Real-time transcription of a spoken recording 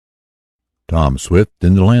Tom Swift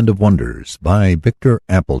in the Land of Wonders by Victor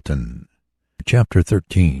Appleton. Chapter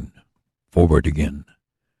 13. Forward Again.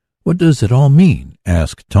 "What does it all mean?"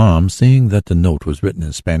 asked Tom, seeing that the note was written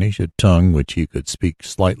in Spanish, a tongue which he could speak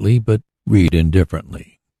slightly but read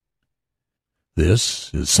indifferently.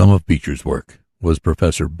 "This is some of Beecher's work," was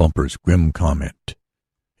Professor Bumper's grim comment.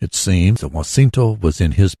 "It seems that Jacinto was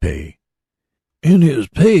in his pay." "In his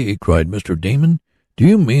pay?" cried Mr. Damon. "Do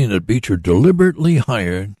you mean that Beecher deliberately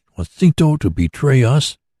hired Jacinto to betray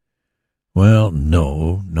us?" "Well,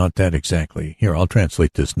 no, not that exactly. Here, I'll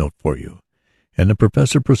translate this note for you." And the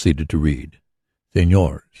professor proceeded to read.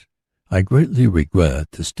 "Senors, I greatly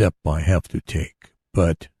regret the step I have to take,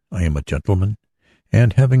 but I am a gentleman,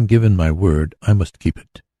 and having given my word, I must keep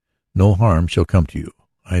it. No harm shall come to you.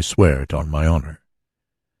 I swear it on my honor."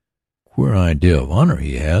 "Queer idea of honor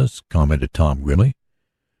he has," commented Tom grimly.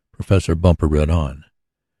 Professor Bumper read on.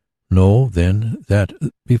 "Know, then, that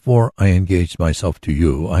before I engaged myself to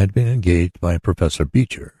you, I had been engaged by Professor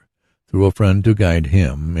Beecher, through a friend, to guide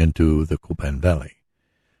him into the Copan Valley,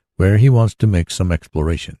 where he wants to make some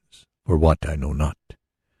explorations, for what I know not,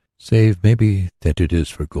 save maybe that it is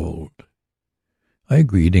for gold. I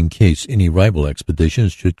agreed, in case any rival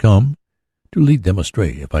expeditions should come, to lead them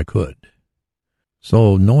astray if I could.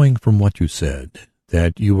 So, knowing from what you said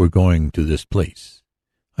that you were going to this place,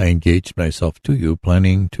 I engaged myself to you,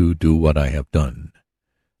 planning to do what I have done.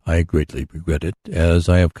 I greatly regret it, as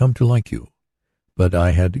I have come to like you, but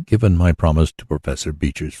I had given my promise to Professor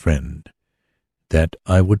Beecher's friend that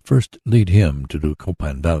I would first lead him to the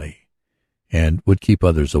Copan Valley, and would keep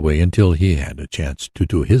others away until he had a chance to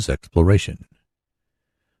do his exploration.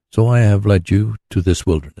 So I have led you to this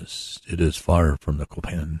wilderness. It is far from the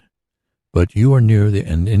Copan, but you are near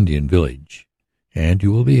an Indian village, and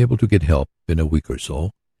you will be able to get help in a week or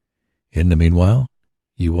so. In the meanwhile,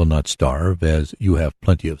 you will not starve, as you have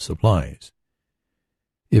plenty of supplies.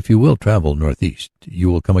 If you will travel northeast, you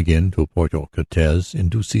will come again to Puerto Cortez in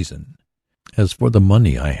due season. As for the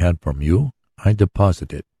money I had from you, I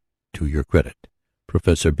deposit it to your credit,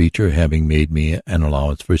 Professor Beecher having made me an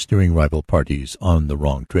allowance for steering rival parties on the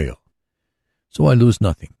wrong trail. So I lose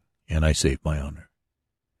nothing, and I save my honor.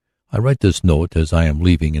 I write this note as I am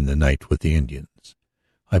leaving in the night with the Indians.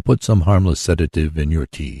 I put some harmless sedative in your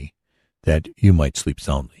tea, that you might sleep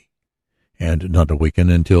soundly, and not awaken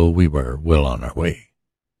until we were well on our way.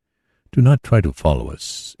 Do not try to follow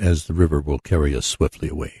us, as the river will carry us swiftly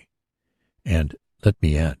away. And let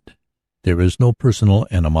me add, there is no personal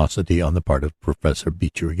animosity on the part of Professor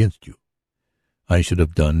Beecher against you. I should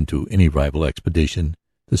have done to any rival expedition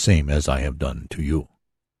the same as I have done to you.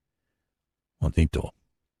 Jacinto."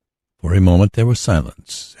 For a moment there was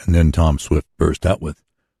silence, and then Tom Swift burst out with,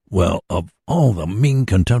 "Well, of all the mean,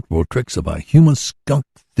 contemptible tricks of a human skunk,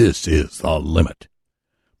 this is the limit."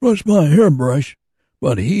 "Bless my hairbrush,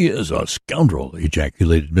 but he is a scoundrel!"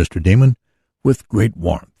 ejaculated Mr. Damon with great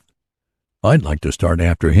warmth. "I'd like to start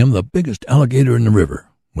after him the biggest alligator in the river,"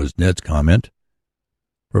 was Ned's comment.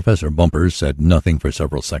 Professor Bumper said nothing for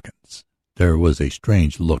several seconds. There was a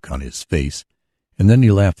strange look on his face, and then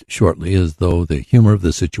he laughed shortly, as though the humor of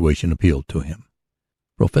the situation appealed to him.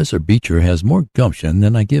 "Professor Beecher has more gumption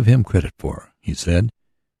than I give him credit for," he said.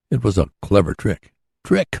 "It was a clever trick."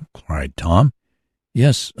 "Trick!" cried Tom.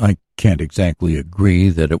 "Yes, I can't exactly agree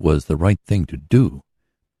that it was the right thing to do,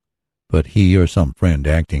 but he, or some friend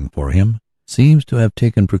acting for him, seems to have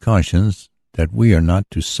taken precautions that we are not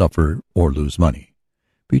to suffer or lose money.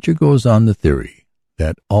 Beecher goes on the theory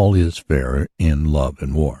that all is fair in love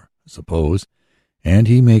and war, I suppose, and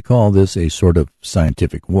he may call this a sort of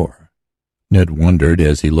scientific war." Ned wondered,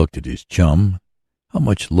 as he looked at his chum, how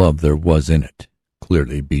much love there was in it.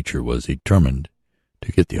 Clearly Beecher was determined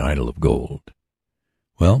to get the idol of gold.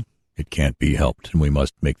 "Well, it can't be helped, and we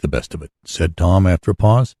must make the best of it," said Tom after a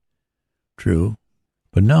pause. "True.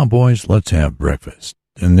 But now, boys, let's have breakfast,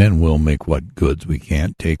 and then we'll make what goods we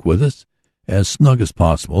can't take with us as snug as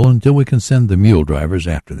possible until we can send the mule drivers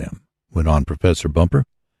after them," went on Professor Bumper.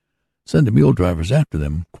 "Send the mule drivers after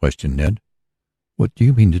them?" questioned Ned. "What do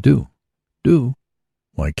you mean to do?" "Do?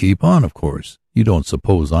 Why, keep on, of course. You don't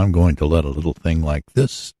suppose I'm going to let a little thing like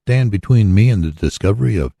this stand between me and the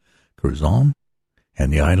discovery of Curzon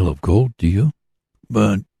and the idol of gold, do you?"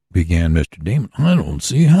 "But," began Mr. Damon, "I don't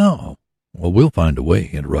see how." "Well, we'll find a way,"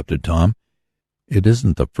 interrupted Tom. "It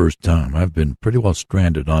isn't the first time. I've been pretty well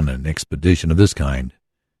stranded on an expedition of this kind,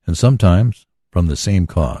 and sometimes from the same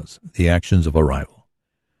cause, the actions of a rival.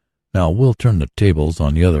 Now we'll turn the tables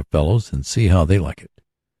on the other fellows and see how they like it.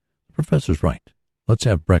 The professor's right. Let's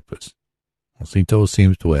have breakfast. Jacinto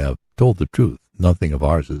seems to have told the truth. Nothing of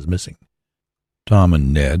ours is missing." Tom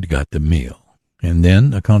and Ned got the meal, and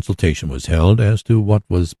then a consultation was held as to what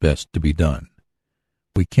was best to be done.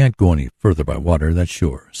 "We can't go any further by water, that's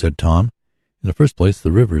sure," said Tom. "In the first place,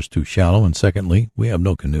 the river is too shallow, and secondly, we have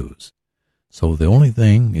no canoes. So the only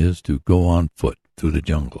thing is to go on foot through the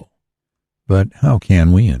jungle." "But how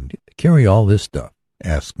can we and carry all this stuff?"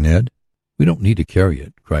 asked Ned. "We don't need to carry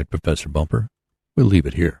it," cried Professor Bumper. "We'll leave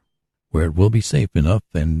it here, where it will be safe enough,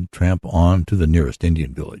 and tramp on to the nearest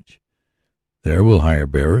Indian village. There we'll hire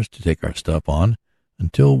bearers to take our stuff on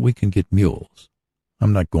until we can get mules.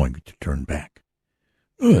 I'm not going to turn back."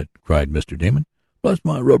 "Good!" cried Mr. Damon. "Bless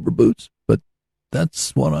my rubber boots, but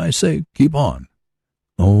that's what I say. Keep on."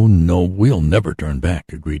 "Oh, no, we'll never turn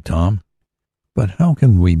back," agreed Tom. "But how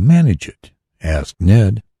can we manage it?" asked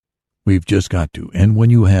Ned. "We've just got to, and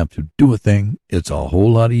when you have to do a thing, it's a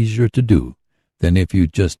whole lot easier to do than if you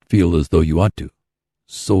just feel as though you ought to."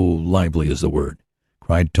 "So lively is the word,"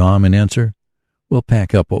 cried Tom in answer. "We'll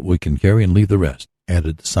pack up what we can carry and leave the rest,"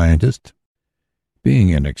 added the scientist.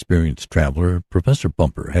 Being an experienced traveler, Professor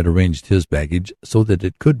Bumper had arranged his baggage so that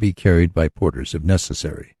it could be carried by porters if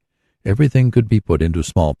necessary. Everything could be put into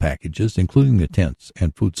small packages, including the tents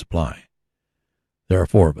and food supply. "There are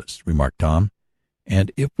 4 of us," remarked Tom,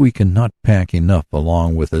 "and if we cannot pack enough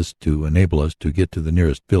along with us to enable us to get to the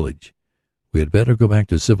nearest village, we had better go back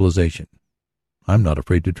to civilization. I'm not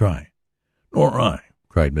afraid to try." "Nor I,"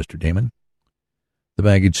 cried Mr. Damon. The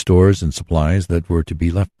baggage stores and supplies that were to be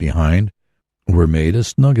left behind were made as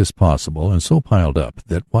snug as possible and so piled up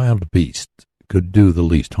that wild beasts could do the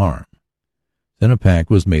least harm. Then a pack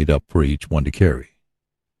was made up for each one to carry.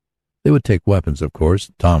 They would take weapons, of course,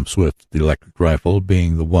 Tom Swift's electric rifle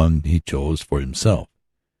being the one he chose for himself.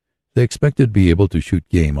 They expected to be able to shoot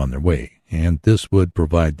game on their way, and this would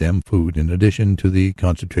provide them food in addition to the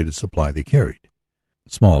concentrated supply they carried.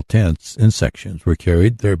 Small tents in sections were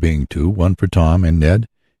carried, there being 2, one for Tom and Ned,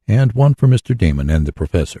 and one for Mr. Damon and the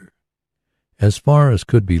professor. As far as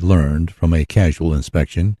could be learned from a casual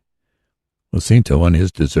inspection, Jacinto and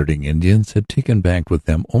his deserting Indians had taken back with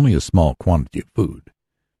them only a small quantity of food.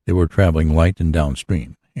 They were traveling light and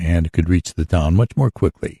downstream, and could reach the town much more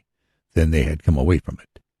quickly than they had come away from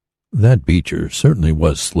it. "That Beecher certainly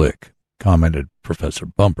was slick," commented Professor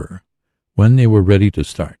Bumper, when they were ready to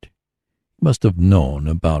start. "He must have known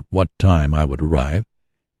about what time I would arrive,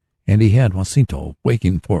 and he had Jacinto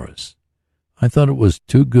waiting for us. I thought it was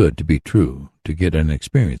too good to be true to get an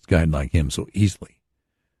experienced guide like him so easily.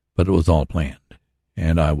 But it was all planned,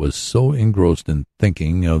 and I was so engrossed in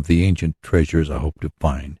thinking of the ancient treasures I hoped to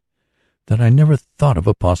find that I never thought of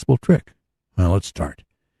a possible trick. Well, let's start."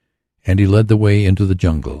 And he led the way into the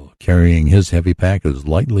jungle, carrying his heavy pack as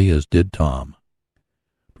lightly as did Tom.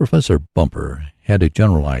 Professor Bumper had a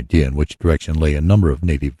general idea in which direction lay a number of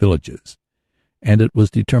native villages, and it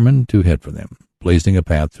was determined to head for them, blazing a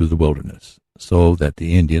path through the wilderness, so that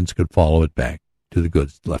the Indians could follow it back to the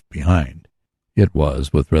goods left behind. It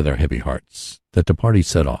was with rather heavy hearts that the party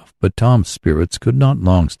set off, but Tom's spirits could not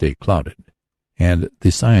long stay clouded, and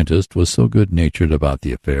the scientist was so good-natured about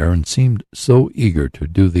the affair and seemed so eager to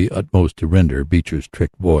do the utmost to render Beecher's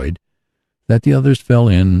trick void that the others fell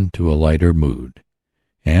into a lighter mood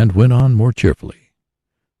and went on more cheerfully,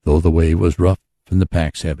 though the way was rough and the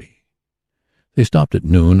packs heavy. They stopped at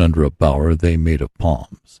noon under a bower they made of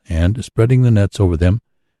palms, and, spreading the nets over them,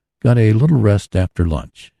 got a little rest after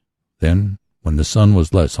lunch. Then, when the sun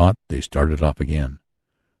was less hot, they started off again.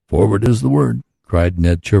 "Forward is the word," cried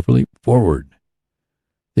Ned cheerfully. "Forward."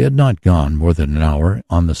 They had not gone more than an hour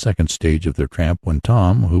on the second stage of their tramp when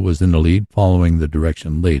Tom, who was in the lead, following the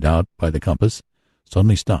direction laid out by the compass,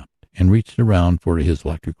 suddenly stopped and reached around for his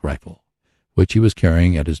electric rifle, which he was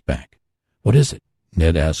carrying at his back. "What is it?"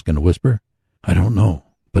 Ned asked in a whisper. "I don't know,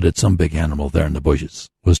 but it's some big animal there in the bushes,"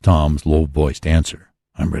 was Tom's low-voiced answer.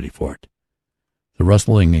 "I'm ready for it." The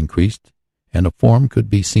rustling increased, and a form could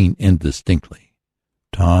be seen indistinctly.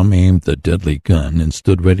 Tom aimed the deadly gun and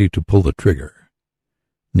stood ready to pull the trigger.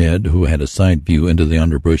 Ned, who had a side view into the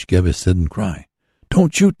underbrush, gave a sudden cry.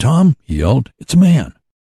 "Don't shoot, Tom!" he yelled. "It's a man!"